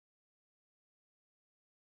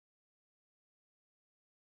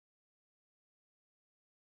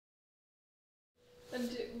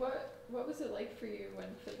what was it like for you when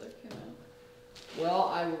Fiddler came out?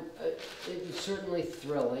 Well, it was certainly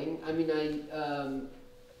thrilling. I mean,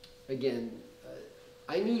 again,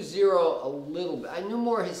 I knew Zero a little bit. I knew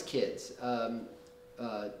more of his kids.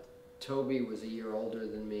 Toby was a year older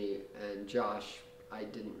than me, and Josh, I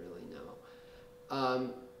didn't really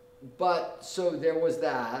know. But so there was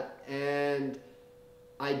that, and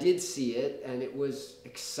I did see it, and it was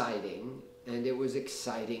exciting, and it was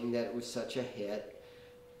exciting that it was such a hit.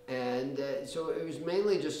 And so it was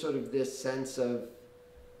mainly just sort of this sense of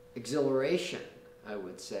exhilaration, I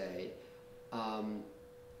would say.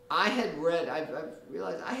 I've realized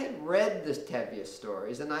I had read the Tevye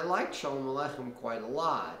stories, and I liked Shalom Aleichem quite a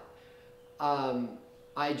lot.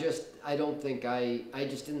 I just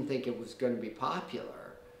didn't think it was going to be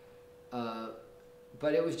popular.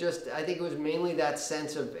 But it was just, I think it was mainly that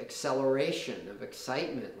sense of acceleration, of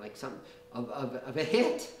excitement, like of a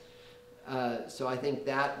hit. So I think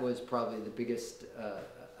that was probably the biggest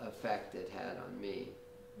effect it had on me.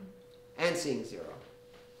 And seeing Zero.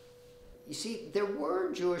 You see, there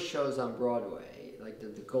were Jewish shows on Broadway, like the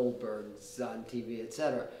Goldbergs on TV,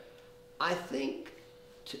 etc. I think,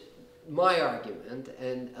 my argument,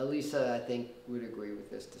 and Elisa, I think, would agree with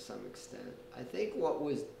this to some extent, I think what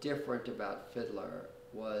was different about Fiddler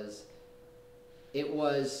was it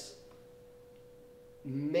was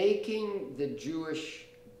making the Jewish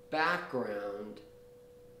background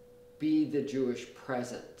be the Jewish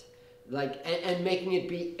present. And making it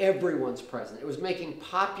be everyone's present. It was making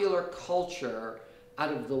popular culture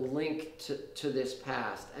out of the link to this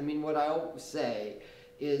past. I mean, what I always say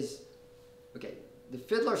is, okay, the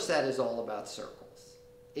Fiddler set is all about circles.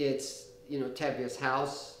 It's, Tevye's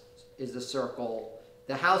house is the circle.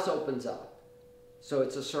 The house opens up, so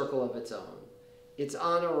it's a circle of its own. It's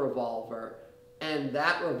on a revolver, and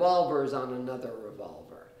that revolver is on another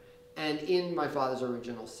revolver. And in my father's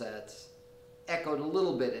original sets, echoed a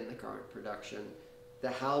little bit in the current production, the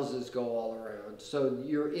houses go all around. So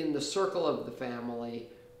you're in the circle of the family,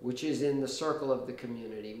 which is in the circle of the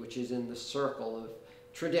community, which is in the circle of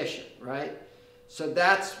tradition, right? So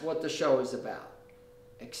that's what the show is about.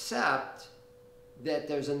 Except that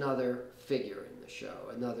there's another figure in the show,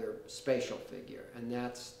 another spatial figure, and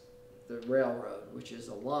that's the railroad, which is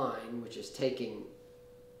a line which is taking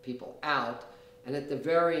people out. And at the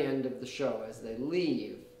very end of the show, as they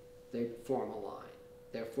leave, they form a line.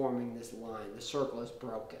 They're forming this line. The circle is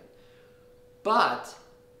broken. But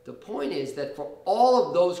the point is that for all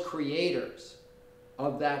of those creators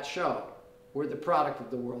of that show were the product of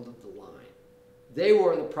the world of the line. They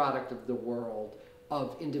were the product of the world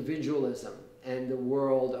of individualism and the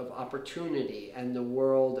world of opportunity and the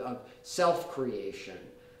world of self-creation,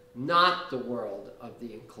 not the world of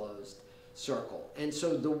the enclosed circle. And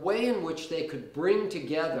so the way in which they could bring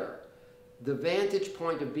together the vantage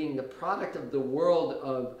point of being the product of the world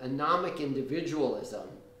of anomic individualism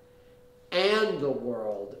and the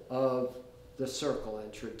world of the circle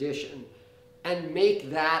and tradition, and make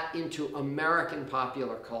that into American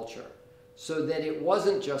popular culture, so that it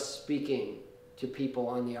wasn't just speaking to people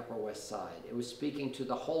on the Upper West Side. It was speaking to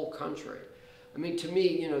the whole country. I mean, to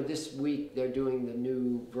me, this week they're doing the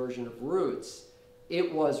new version of Roots.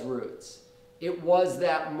 It was Roots. It was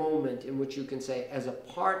that moment in which you can say, as a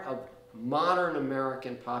part of modern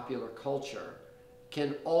American popular culture,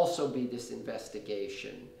 can also be this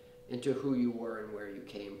investigation into who you were and where you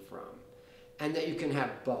came from, and that you can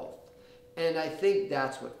have both. And I think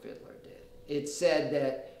that's what Fiddler did. It said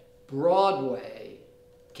that Broadway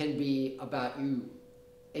can be about you.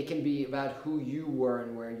 It can be about who you were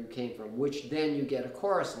and where you came from, which then you get a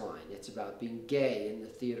chorus line. It's about being gay in the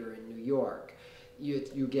theater in New York.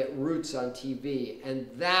 You get Roots on TV, and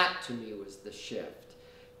that to me was the shift.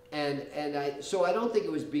 So I don't think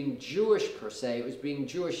it was being Jewish per se. It was being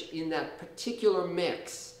Jewish in that particular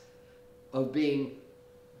mix of being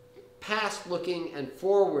past-looking and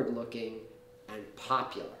forward-looking and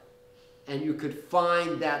popular. And you could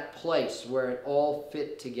find that place where it all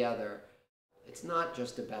fit together. It's not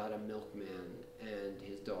just about a milkman and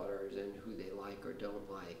his daughters and who they like or don't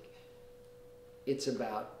like. It's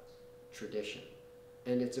about tradition.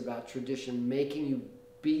 And it's about tradition making you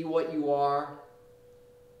be what you are,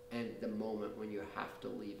 and the moment when you have to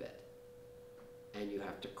leave it and you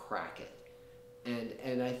have to crack it.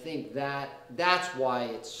 And I think that's why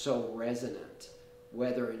it's so resonant,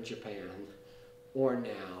 whether in Japan or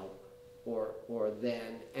now or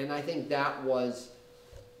then. And I think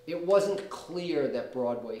it wasn't clear that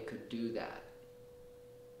Broadway could do that.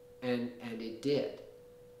 And it did.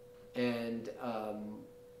 And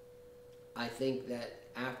I think that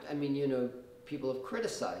people have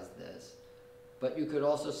criticized this, but you could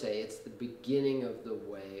also say it's the beginning of the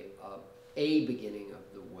way of, a beginning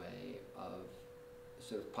of the way of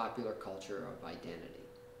sort of popular culture of identity.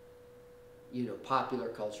 You know, popular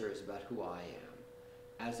culture is about who I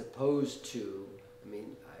am, as opposed to, I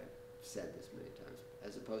mean, I've said this many times,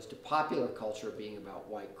 as opposed to popular culture being about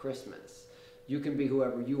white Christmas. You can be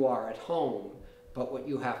whoever you are at home, but what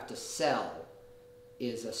you have to sell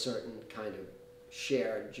is a certain kind of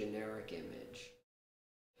shared generic image.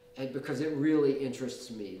 And because it really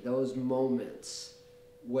interests me, those moments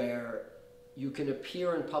where you can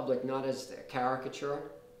appear in public not as a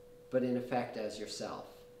caricature, but in effect as yourself.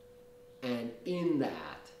 And in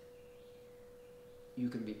that, you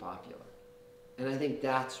can be popular. And I think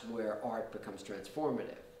that's where art becomes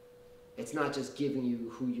transformative. It's not just giving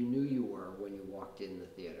you who you knew you were when you walked in the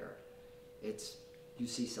theater. It's, you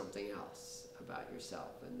see something else about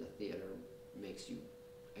yourself, and the theater makes you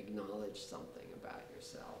acknowledge something about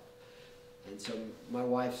yourself. And so my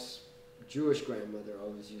wife's Jewish grandmother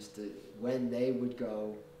always used to, when they would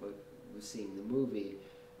go, was seeing the movie,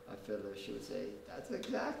 Fiddler, she would say, "That's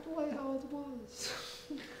exactly how it was."